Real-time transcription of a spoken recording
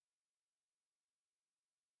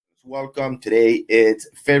Welcome. Today it's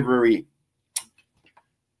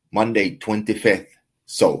Monday, 25th.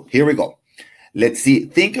 So here we go. Let's see.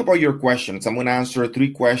 Think about your questions. I'm going to answer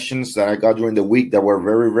 3 questions that I got during the week that were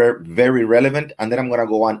very relevant. And then I'm going to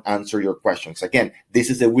go and answer your questions. Again,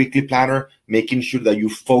 this is a weekly planner, making sure that you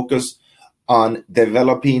focus on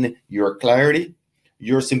developing your clarity,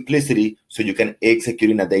 your simplicity, so you can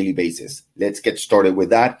execute on a daily basis. Let's get started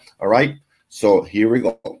with that. All right. So here we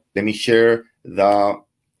go. Let me share the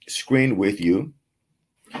screen with you.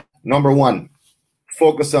 Number 1,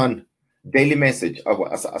 focus on daily message.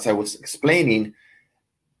 As I was explaining,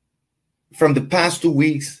 from the past 2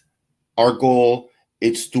 weeks, our goal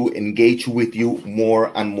is to engage with you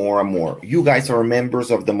more and more and more. You guys are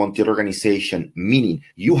members of the Montiel organization, meaning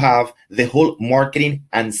you have the whole marketing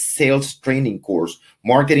and sales training course,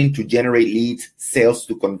 marketing to generate leads, sales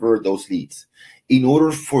to convert those leads. In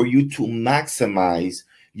order for you to maximize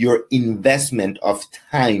your investment of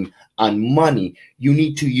time and money, you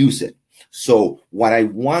need to use it. So what I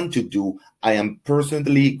want to do, I am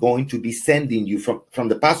personally going to be sending you from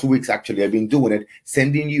the past weeks, actually, I've been doing it,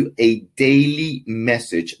 sending you a daily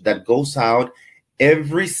message that goes out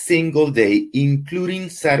every single day, including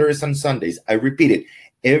Saturdays and Sundays. I repeat it,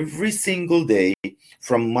 every single day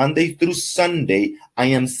from Monday through Sunday, I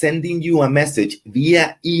am sending you a message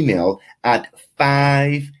via email at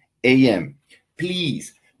 5 a.m.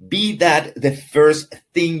 Please be that the first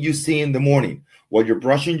thing you see in the morning. While you're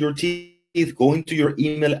brushing your teeth, go into your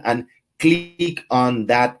email and click on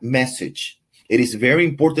that message. It is very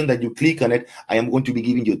important that you click on it. I am going to be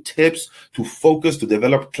giving you tips to focus, to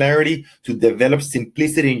develop clarity, to develop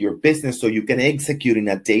simplicity in your business so you can execute on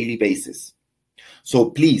a daily basis. So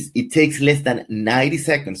please, it takes less than 90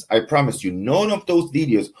 seconds. I promise you, none of those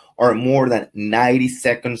videos are more than 90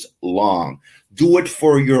 seconds long. Do it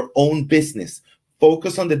for your own business.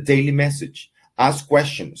 Focus on the daily message. Ask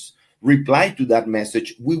questions. Reply to that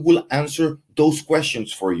message. We will answer those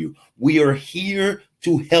questions for you. We are here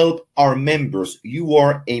to help our members. You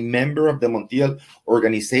are a member of the Montiel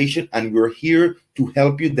organization, and we're here to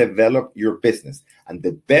help you develop your business. And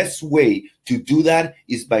the best way to do that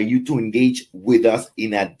is by you to engage with us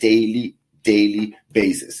in a daily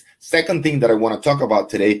basis. Second thing that I want to talk about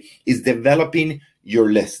today is developing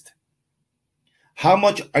your list. How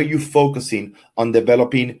much are you focusing on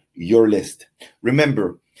developing your list?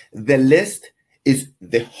 Remember, the list is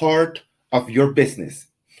the heart of your business.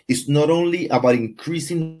 It's not only about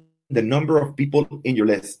increasing the number of people in your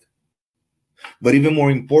list, but even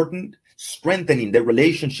more important, strengthening the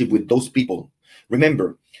relationship with those people.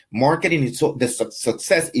 Remember, marketing is the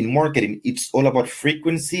success in marketing. It's all about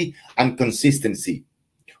frequency and consistency.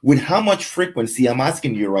 With how much frequency, I'm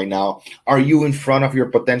asking you right now, are you in front of your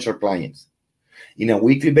potential clients? In a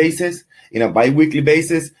weekly basis, in a bi-weekly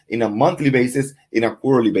basis, in a monthly basis, in a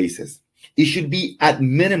quarterly basis. It should be at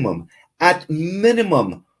minimum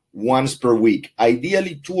once per week,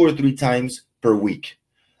 ideally 2 or 3 times per week.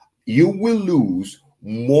 You will lose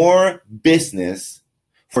more business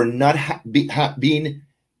for not having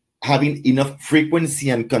enough frequency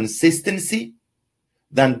and consistency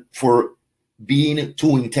than for being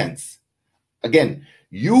too intense. Again,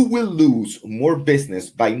 you will lose more business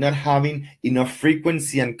by not having enough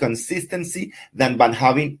frequency and consistency than by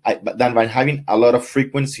having a lot of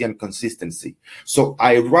frequency and consistency. So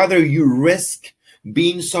I'd rather you risk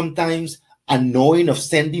being sometimes annoying of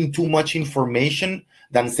sending too much information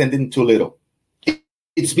than sending too little.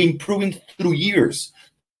 It's been proven through years,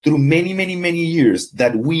 through many years,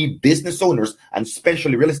 that we business owners, and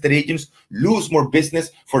especially real estate agents, lose more business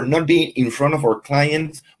for not being in front of our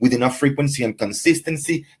clients with enough frequency and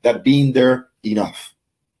consistency than being there enough.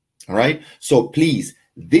 All right. So please,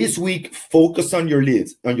 this week, focus on your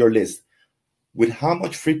list. With how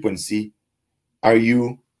much frequency are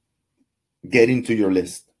you getting to your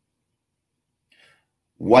list?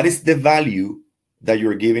 What is the value that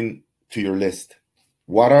you're giving to your list?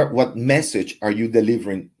 What message are you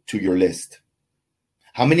delivering to your list?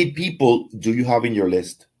 How many people do you have in your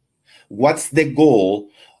list? What's the goal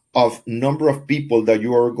of number of people that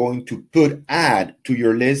you are going to add to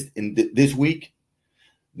your list in this week,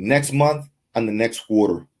 next month, and the next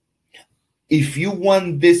quarter? If you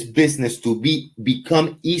want this business to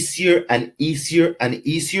become easier and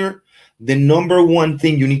easier, the number one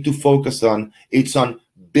thing you need to focus on, it's on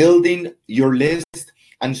building your list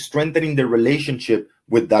and strengthening the relationship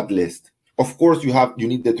with that list. Of course, you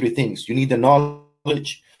need the 3 things. You need the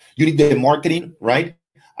knowledge, you need the marketing, right?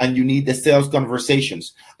 And you need the sales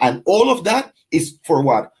conversations. And all of that is for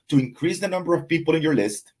what? To increase the number of people in your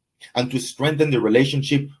list and to strengthen the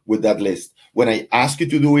relationship with that list. When I ask you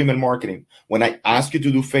to do email marketing, when I ask you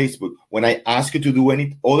to do Facebook, when I ask you to do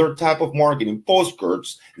any other type of marketing,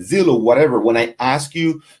 postcards, Zillow, whatever, when I ask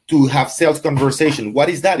you to have sales conversation, what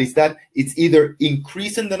is that? Is that it's either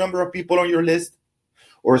increasing the number of people on your list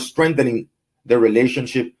or strengthening the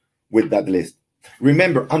relationship with that list.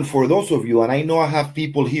 Remember, and for those of you, and I know I have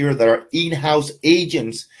people here that are in-house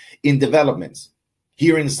agents in developments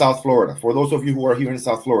here in South Florida. For those of you who are here in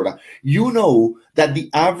South Florida, you know that the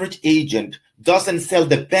average agent doesn't sell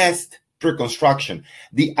the best pre-construction.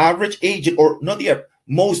 The average agent, or not the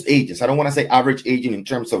most agents, I don't want to say average agent in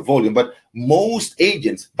terms of volume, but most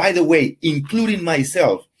agents, by the way, including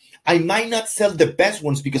myself, I might not sell the best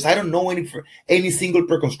ones because I don't know any single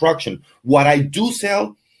pre-construction. What I do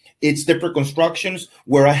sell, it's the pre-constructions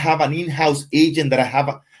where I have an in-house agent that I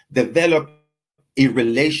have developed a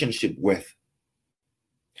relationship with.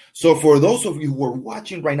 So for those of you who are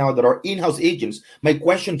watching right now that are in-house agents, my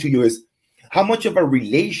question to you is, how much of a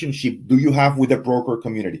relationship do you have with the broker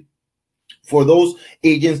community? For those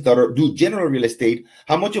agents that do general real estate,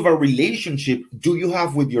 how much of a relationship do you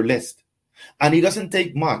have with your list? And it doesn't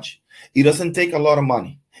take much. It doesn't take a lot of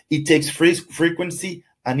money. It takes frequency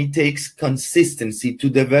and it takes consistency to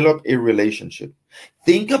develop a relationship.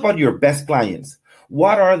 Think about your best clients.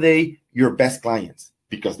 What are they, your best clients?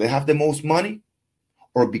 Because they have the most money,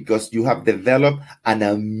 or because you have developed an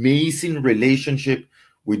amazing relationship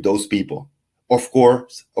with those people? Of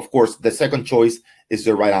course, the second choice is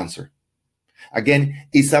the right answer. Again,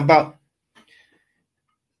 it's about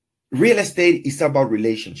real estate is about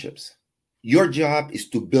relationships. Your job is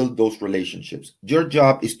to build those relationships. Your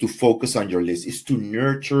job is to focus on your list, is to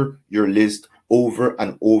nurture your list over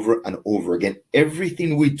and over and over again.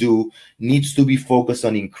 Everything we do needs to be focused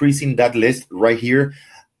on increasing that list right here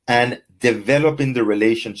and developing the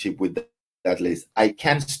relationship with that list. I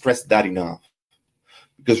can't stress that enough.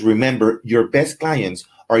 Because remember, your best clients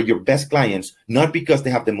are your best clients, not because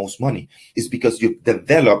they have the most money. It's because you've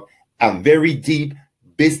developed a very deep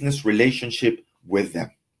business relationship with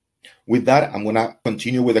them. With that, I'm going to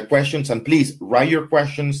continue with the questions, and please write your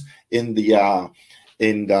questions in the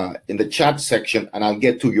chat section, and I'll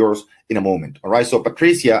get to yours in a moment. All right. So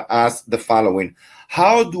Patricia asked the following: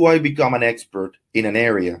 how do I become an expert in an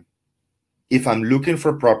area if I'm looking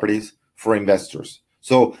for properties for investors?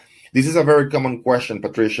 So this is a very common question,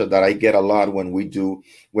 Patricia, that I get a lot when we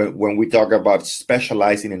talk about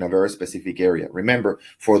specializing in a very specific area. Remember,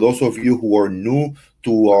 for those of you who are new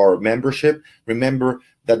to our membership, remember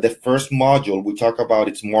that the first module we talk about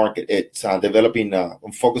its market, it's developing,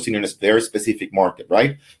 focusing on a very specific market,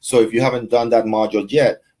 right? So if you haven't done that module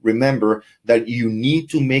yet, remember that you need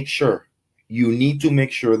to make sure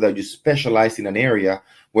that you specialize in an area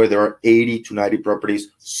where there are 80 to 90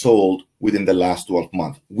 properties sold within the last 12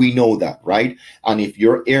 months. We know that, right? And if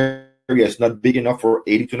your area is not big enough for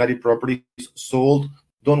 80 to 90 properties sold,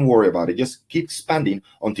 don't worry about it. Just keep expanding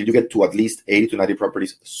until you get to at least 80 to 90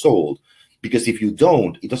 properties sold. Because if you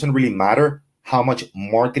don't, it doesn't really matter how much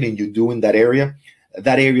marketing you do in that area.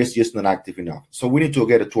 That area is just not active enough. So we need to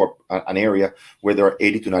get to an area where there are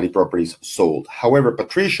 80 to 90 properties sold. However,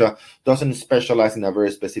 Patricia doesn't specialize in a very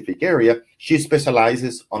specific area. She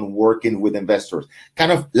specializes on working with investors,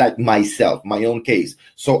 kind of like myself, my own case.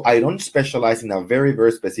 So I don't specialize in a very,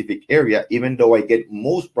 very specific area, even though I get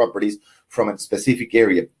most properties from a specific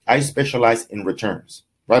area. I specialize in returns.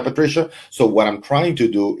 Right, Patricia? So what I'm trying to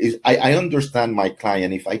do is I understand my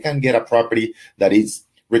client. If I can get a property that is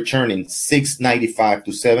returning 6.95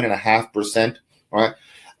 to 7.5%, right,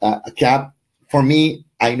 a cap, for me,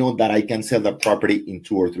 I know that I can sell that property in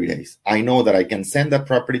 2 or 3 days. I know that I can send that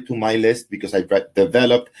property to my list because I've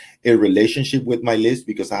developed a relationship with my list,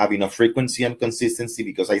 because I have enough frequency and consistency,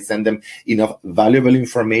 because I send them enough valuable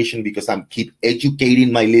information, because I keep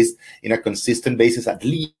educating my list in a consistent basis at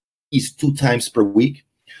least 2 times per week.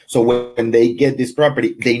 So when they get this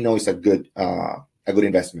property, they know it's a good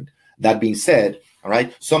investment. That being said, all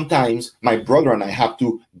right, sometimes my brother and I have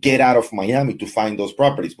to get out of Miami to find those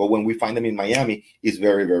properties. But when we find them in Miami, it's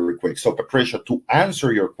very, very quick. So Patricia, to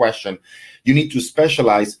answer your question, you need to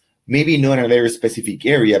specialize, maybe not in a very specific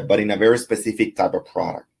area, but in a very specific type of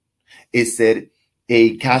product. Is it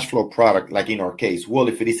a cash flow product, like in our case? Well,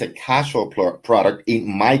 if it is a cash flow product, in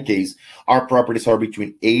my case, our properties are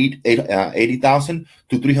between $80,000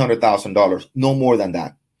 to $300,000, no more than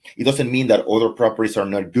that. It doesn't mean that other properties are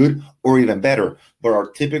not good or even better, but our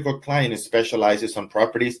typical client specializes on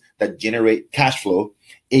properties that generate cash flow,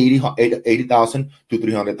 $80,000 to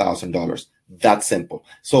 $300,000. That's simple.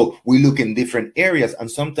 So we look in different areas, and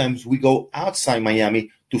sometimes we go outside Miami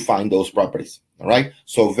to find those properties. All right.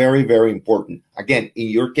 So very, very important. Again, in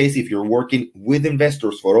your case, if you're working with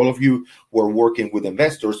investors, for all of you who are working with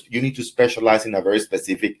investors, you need to specialize in a very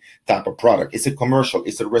specific type of product. Is it commercial?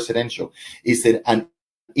 Is it residential? Is it an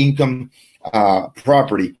income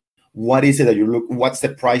property? What is it that you look? What's the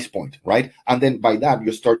price point, right? And then by that,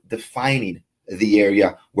 you start defining the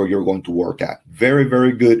area where you're going to work at. Very,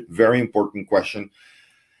 very good. Very important question.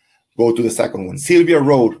 Go to the second one. Sylvia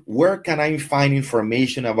wrote, where can I find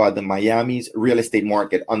information about the Miami's real estate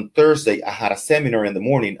market? On Thursday, I had a seminar in the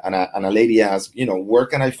morning, and a lady asked, where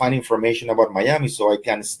can I find information about Miami so I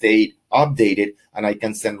can stay updated and I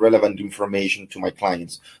can send relevant information to my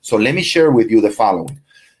clients? So let me share with you the following.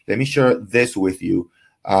 Let me share this with you.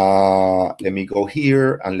 Let me go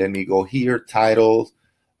here and let me go here, titles.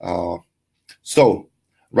 So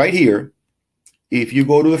right here, if you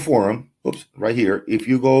go to the forum, right here, if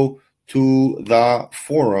you go to the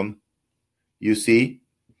forum, you see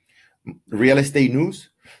real estate news.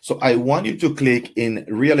 So I want you to click in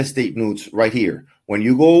real estate news right here. When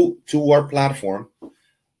you go to our platform,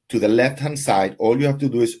 to the left-hand side, all you have to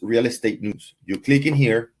do is real estate news. You click in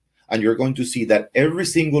here and you're going to see that every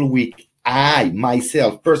single week, I,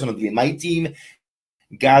 myself, personally, my team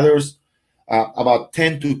gathers about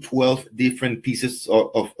 10 to 12 different pieces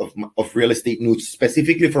of real estate news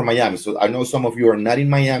specifically for Miami. So I know some of you are not in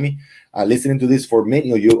Miami listening to this. For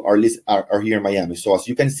many of you are here in Miami. So as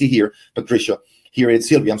you can see here, Patricia, here it's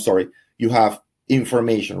Sylvia, I'm sorry, you have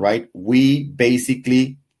information, right? We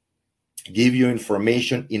basically give you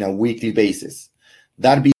information in a weekly basis.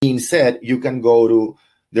 That being said, you can go to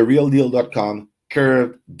therealdeal.com,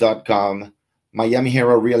 curve.com, Miami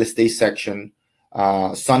Herald real estate section,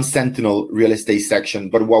 Sun Sentinel real estate section.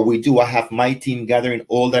 But what we do, I have my team gathering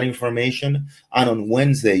all that information, and on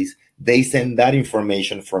Wednesdays they send that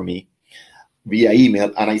information for me via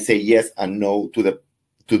email, and I say yes and no to the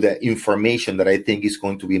information that I think is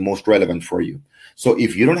going to be most relevant for you. So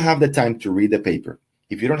if you don't have the time to read the paper,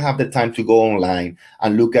 if you don't have the time to go online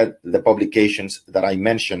and look at the publications that I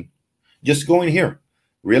mentioned, just go in here,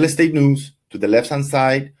 real estate news, to the left-hand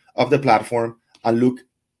side of the platform, and look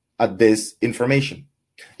at this information.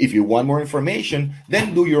 If you want more information,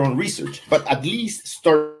 then do your own research, but at least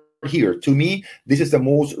start here. To me, this is the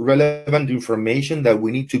most relevant information that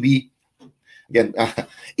we need to be, again,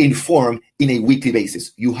 informed in a weekly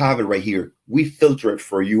basis. You have it right here. We filter it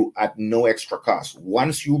for you at no extra cost.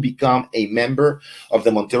 Once you become a member of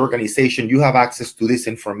the Montiel organization, you have access to this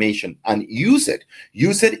information, and use it.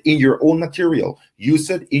 Use it in your own material.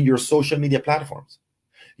 Use it in your social media platforms.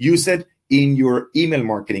 Use it in your email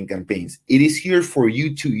marketing campaigns. It is here for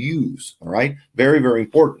you to use, all right? Very, very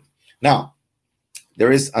important. Now,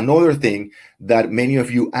 there is another thing that many of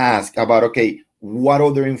you ask about, okay, what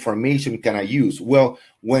other information can I use? Well,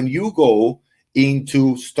 when you go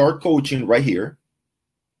into Start Coaching right here,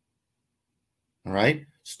 all right,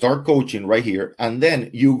 Start Coaching right here, and then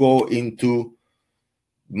you go into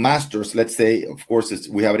Masters, let's say, of course,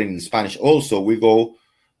 we have it in Spanish also. We go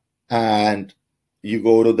and you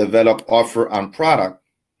go to Develop Offer and Product.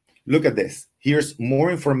 Look at this. Here's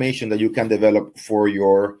more information that you can develop for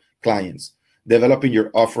your clients. Developing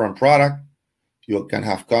your offer and product. You can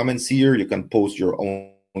have comments here. You can post your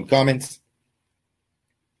own comments.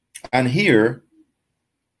 And here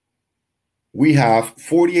we have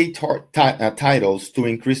 48 titles to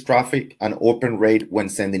increase traffic and open rate when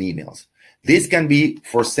sending emails. This can be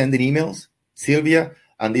for sending emails, Sylvia,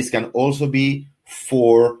 and this can also be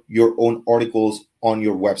for your own articles on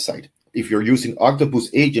your website. If you're using Octopus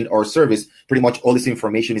Agent or service, pretty much all this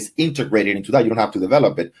information is integrated into that. You don't have to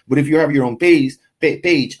develop it. But if you have your own page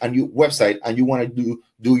and your website and you want to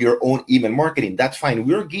do your own email marketing, that's fine.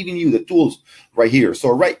 We're giving you the tools right here.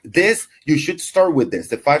 So you should start with this.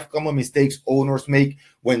 The 5 common mistakes owners make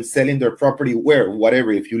when selling their property,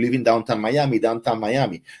 whatever. If you live in downtown Miami,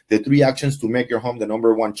 the 3 actions to make your home the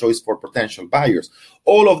 #1 choice for potential buyers.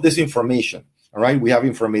 All of this information, all right? We have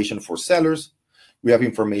information for sellers. We have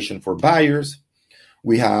information for buyers.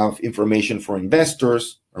 We have information for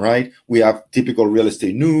investors, all right? We have typical real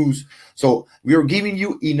estate news. So we are giving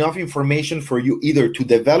you enough information for you either to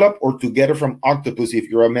develop or to get it from Octopus if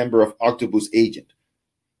you're a member of Octopus Agent.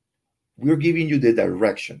 We're giving you the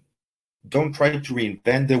direction. Don't try to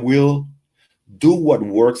reinvent the wheel. Do what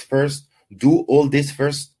works first. Do all this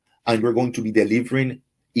first, and you're going to be delivering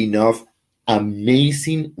enough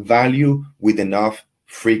amazing value with enough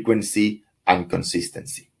frequency and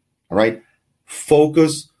consistency. All right.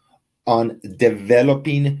 Focus on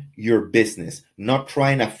developing your business, not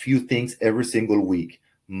trying a few things every single week.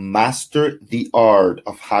 Master the art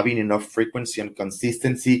of having enough frequency and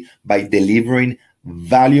consistency by delivering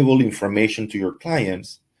valuable information to your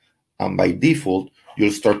clients, And by default,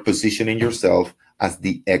 you'll start positioning yourself as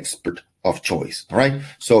the expert of choice. All right.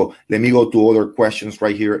 So let me go to other questions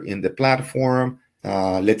right here in the platform.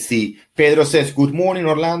 Let's see. Pedro says, good morning,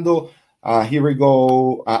 Orlando. Here we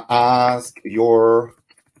go. Ask your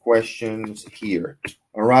questions here.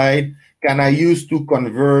 All right. Can I use to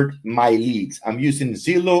convert my leads? I'm using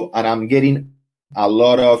Zillow and I'm getting a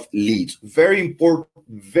lot of leads. Very important.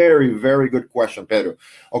 Very, very good question, Pedro.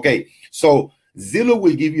 Okay. So Zillow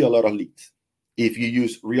will give you a lot of leads. If you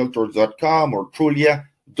use realtors.com or Trulia,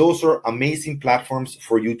 those are amazing platforms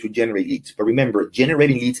for you to generate leads. But remember,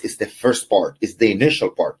 generating leads is the first part, it's the initial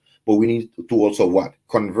part. But we need to also what?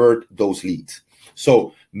 Convert those leads.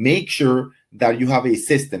 So make sure that you have a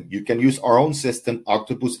system. You can use our own system,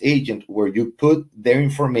 Octopus Agent, where you put their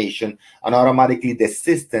information and automatically the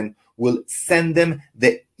system will send them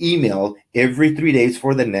the email every 3 days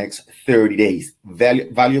for the next 30 days.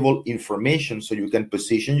 Valuable information so you can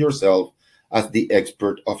position yourself as the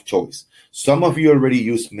expert of choice. Some of you already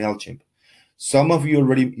use MailChimp. Some of you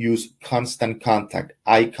already use Constant Contact,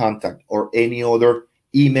 iContact, or any other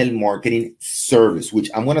email marketing service, which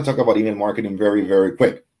I'm going to talk about email marketing very, very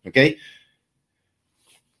quick. Okay.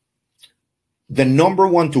 The number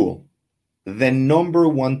one tool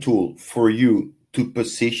for you to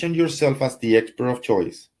position yourself as the expert of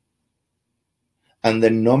choice, and the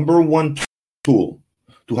number one tool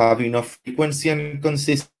to have enough frequency and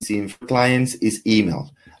consistency for clients is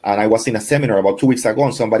email. And I was in a seminar about 2 weeks ago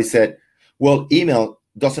and somebody said, well, email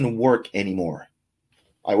doesn't work anymore.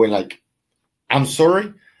 I went like, I'm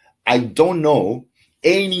sorry, I don't know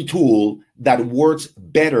any tool that works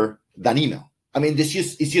better than email. I mean, it's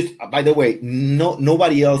just. By the way,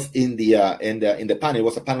 nobody else in the panel, it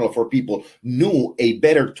was a panel of 4 people, knew a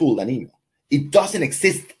better tool than email. It doesn't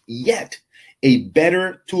exist yet. A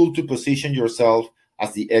better tool to position yourself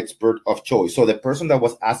as the expert of choice. So the person that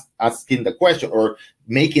was asking the question or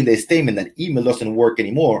making the statement that email doesn't work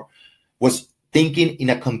anymore was thinking in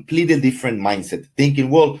a completely different mindset, thinking,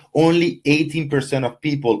 well, only 18% of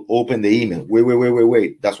people open the email.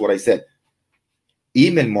 Wait. That's what I said.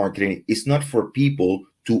 Email marketing is not for people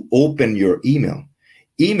to open your email.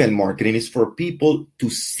 Email marketing is for people to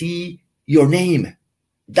see your name.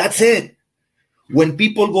 That's it. When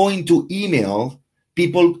people go into email,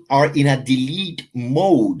 people are in a delete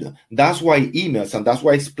mode. That's why emails, and that's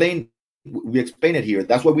why we explain it here.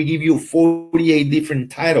 That's why we give you 48 different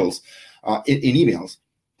titles in emails.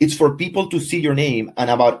 It's for people to see your name, and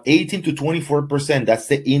about 18 to 24%, that's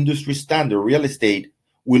the industry standard, real estate,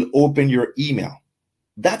 will open your email.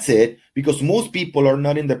 That's it, because most people are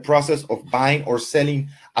not in the process of buying or selling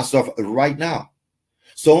as of right now.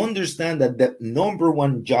 So understand that the number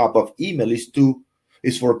one job of email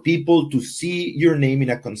is for people to see your name in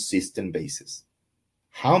a consistent basis.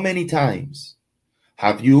 How many times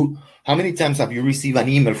have you received an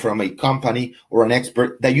email from a company or an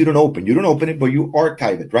expert that you don't open? You don't open it, but you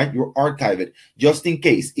archive it, right? You archive it just in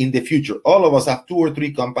case in the future. All of us have 2 or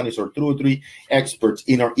 3 companies or 2 or 3 experts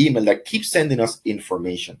in our email that keep sending us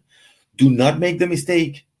information. Do not make the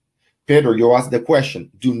mistake. Pedro, you asked the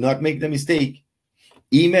question. Do not make the mistake.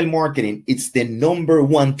 Email marketing, it's the number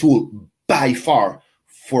one tool by far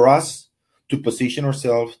for us to position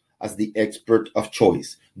ourselves as the expert of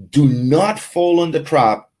choice. Do not fall on the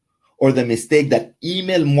trap or the mistake that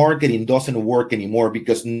email marketing doesn't work anymore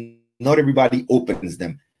because not everybody opens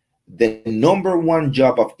them. The number one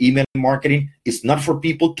job of email marketing is not for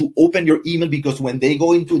people to open your email, because when they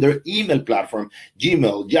go into their email platform,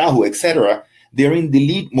 Gmail, Yahoo, etc., they're in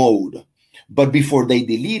delete mode. But before they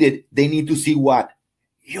delete it, they need to see what?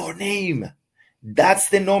 Your name. That's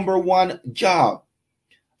the number one job.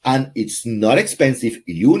 And it's not expensive.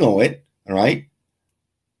 You know it, all right?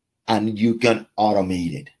 And you can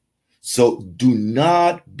automate it. So do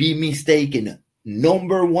not be mistaken.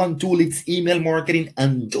 Number one tool is email marketing,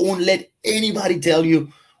 and don't let anybody tell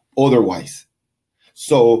you otherwise.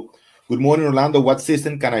 So, good morning, Orlando. What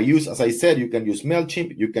system can I use? As I said, you can use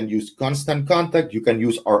MailChimp, you can use Constant Contact, you can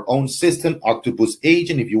use our own system, Octopus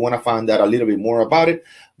Agent. If you want to find out a little bit more about it,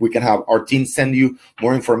 we can have our team send you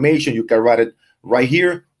more information. You can write it right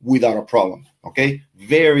here without a problem. Okay?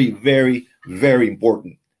 Very, very, very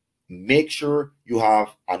important. Make sure you have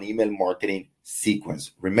an email marketing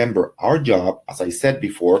sequence. Remember, our job, as I said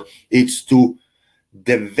before, is to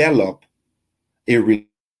develop a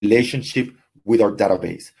relationship with our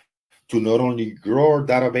database, to not only grow our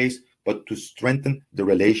database, but to strengthen the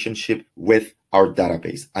relationship with our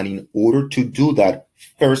database. And in order to do that,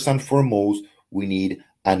 first and foremost, we need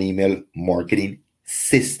an email marketing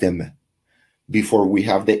system. Before we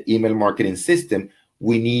have the email marketing system,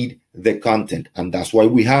 we need the content. And that's why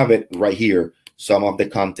we have it right here, some of the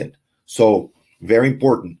content. So very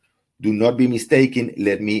important. Do not be mistaken.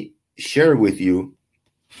 Let me share with you,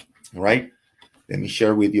 right? Let me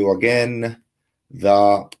share with you again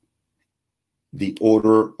the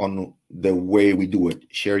order on the way we do it.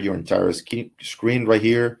 Share your entire screen right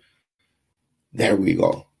here. There we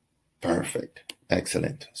go. Perfect.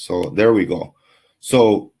 Excellent. So there we go.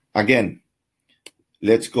 So again,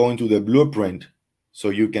 let's go into the blueprint so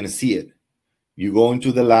you can see it. You go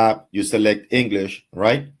into the lab, you select English,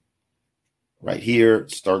 right? Right here,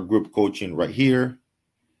 start group coaching right here.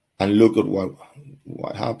 And look at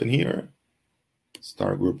what happened here.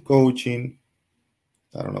 Start group coaching.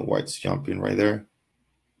 I don't know why it's jumping right there.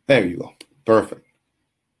 There you go. Perfect.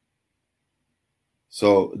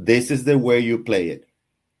 So this is the way you play it.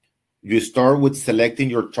 You start with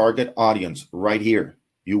selecting your target audience right here.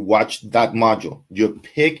 You watch that module. You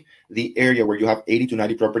pick the area where you have 80 to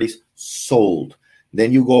 90 properties sold.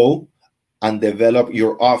 Then you go and develop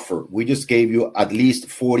your offer. We just gave you at least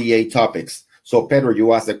 48 topics. So Pedro,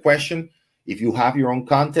 you asked a question. If you have your own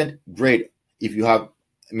content, great. If you have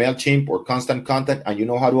MailChimp or Constant Contact and you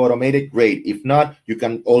know how to automate it, great. If not, you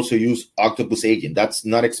can also use Octopus Agent. That's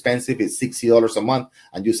not expensive. It's $60 a month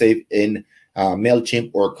and you save in MailChimp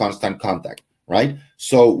or Constant Contact, right?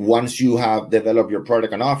 So once you have developed your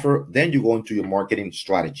product and offer, then you go into your marketing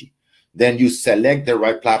strategy. Then you select the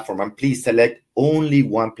right platform, and please select only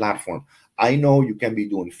one platform. I know you can be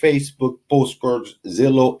doing Facebook, postcards,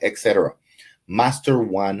 Zillow, etc. Master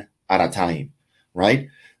one at a time, right?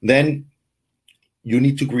 Then you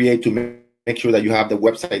need to create to make sure that you have the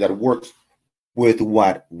website that works with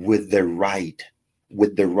what? With the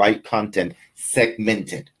right content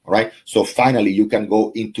segmented, right? So finally, you can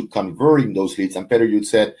go into converting those leads. And Peter, you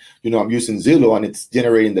said, I'm using Zillow and it's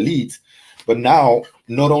generating the leads. But now,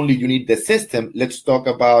 not only you need the system, let's talk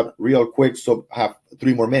about real quick, so I have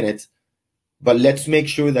 3 more minutes, but let's make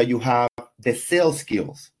sure that you have the sales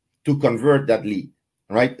skills to convert that lead,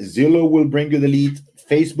 right? Zillow will bring you the leads.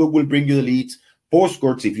 Facebook will bring you the leads.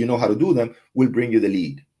 Postcards, if you know how to do them, will bring you the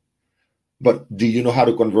lead. But do you know how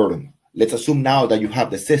to convert them? Let's assume now that you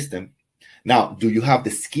have the system. Now, do you have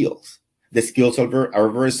the skills? The skills are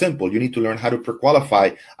very simple. You need to learn how to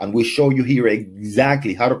pre-qualify, and we show you here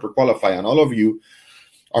exactly how to pre-qualify. And all of you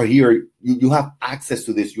are here. You have access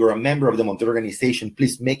to this. You're a member of the Montiel organization.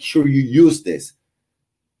 Please make sure you use this.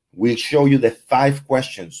 We'll show you the 5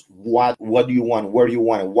 questions. What do you want? Where do you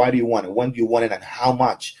want it? Why do you want it? When do you want it? And how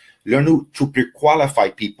much? Learn to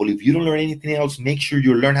pre-qualify people. If you don't learn anything else, make sure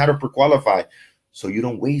you learn how to pre-qualify so you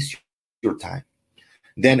don't waste your time.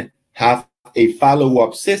 Then have a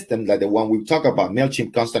follow-up system like the one we talk about,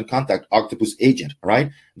 MailChimp, Constant Contact, Octopus Agent,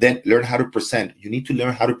 right? Then learn how to present. You need to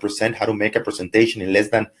learn how to present, how to make a presentation in less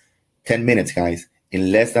than 10 minutes, guys.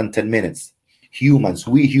 In less than 10 minutes.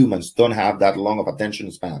 We humans don't have that long of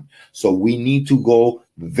attention span. So we need to go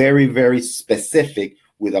very, very specific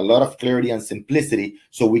with a lot of clarity and simplicity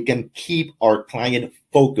so we can keep our client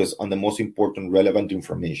focused on the most important relevant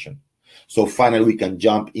information. So finally, we can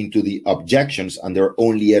jump into the objections, and there are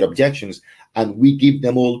only 8 objections, and we give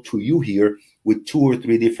them all to you here with 2 or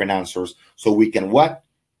 3 different answers so we can what?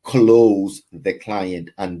 Close the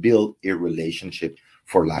client and build a relationship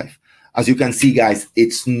for life. As you can see, guys,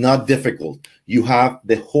 it's not difficult. You have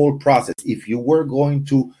the whole process. If you were going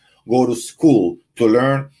to go to school to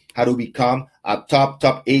learn how to become a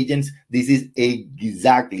top agent, this is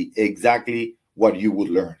exactly what you would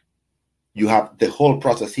learn. You have the whole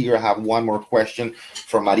process here. I have one more question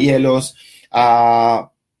from Marielos.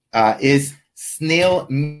 Is snail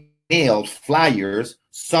mail flyers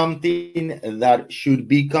something that should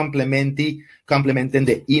be complementing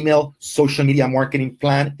the email social media marketing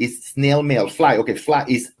plan? Is snail mail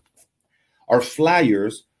are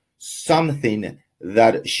flyers something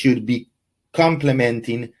that should be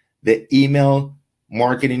complementing the email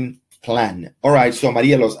marketing plan? All right, so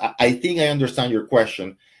Marielos, I think I understand your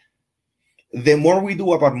question. The more we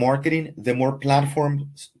do about marketing, the more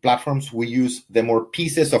platforms we use, the more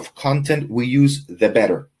pieces of content we use, the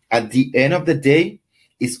better. At the end of the day,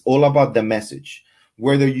 it's all about the message.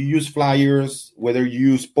 Whether you use flyers, whether you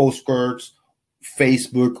use postcards,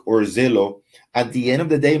 Facebook, or Zillow, at the end of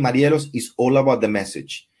the day, Marielos, is all about the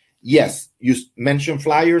message. Yes, you mention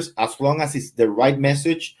flyers as long as it's the right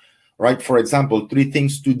message, right? For example, 3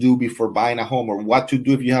 things to do before buying a home, or what to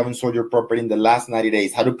do if you haven't sold your property in the last 90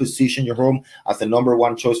 days, how to position your home as the number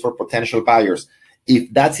 1 choice for potential buyers.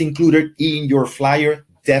 If that's included in your flyer,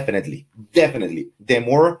 definitely. The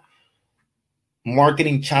more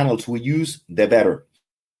marketing channels we use, the better.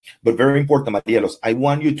 But very important, Marielos, I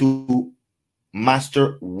want you to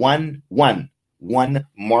master one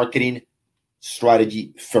marketing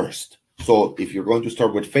strategy first. So if you're going to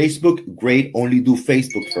start with Facebook, great, only do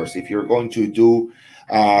Facebook first. If you're going to do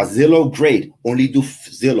Zillow, great, only do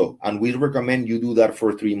Zillow. And we recommend you do that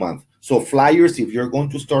for 3 months. So flyers, if you're going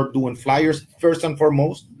to start doing flyers, first and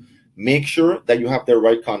foremost, make sure that you have the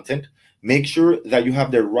right content. Make sure that you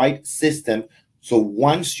have the right system. So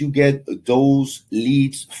once you get those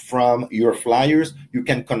leads from your flyers, you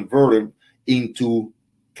can convert them into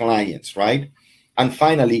clients, right? And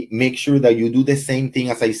finally, make sure that you do the same thing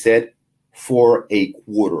as I said for a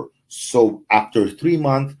quarter. So after 3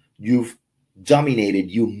 months, you've dominated,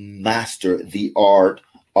 you master the art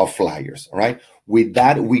of flyers. All right. With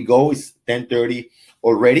that, we go. It's 10:30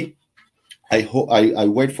 already. I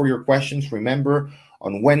wait for your questions. Remember,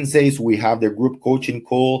 on Wednesdays we have the group coaching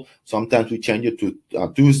call. Sometimes we change it to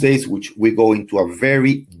Tuesdays, which we go into a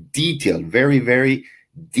very detailed, very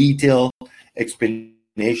detailed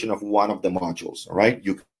explanation of one of the modules. All right.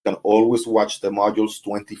 You can always watch the modules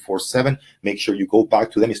 24/7. Make sure you go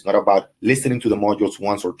back to them. It's not about listening to the modules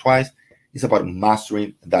once or twice. It's about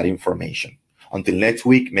mastering that information. Until next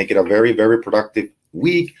week, make it a very productive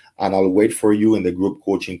week, and I'll wait for you in the group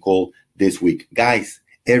coaching call this week. Guys,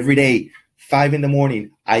 every day, 5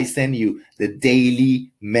 a.m, I send you the daily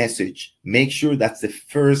message. Make sure that's the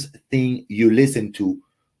first thing you listen to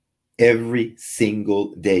every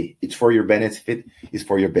single day. It's for your benefit. It's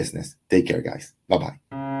for your business. Take care, guys.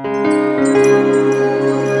 Bye-bye.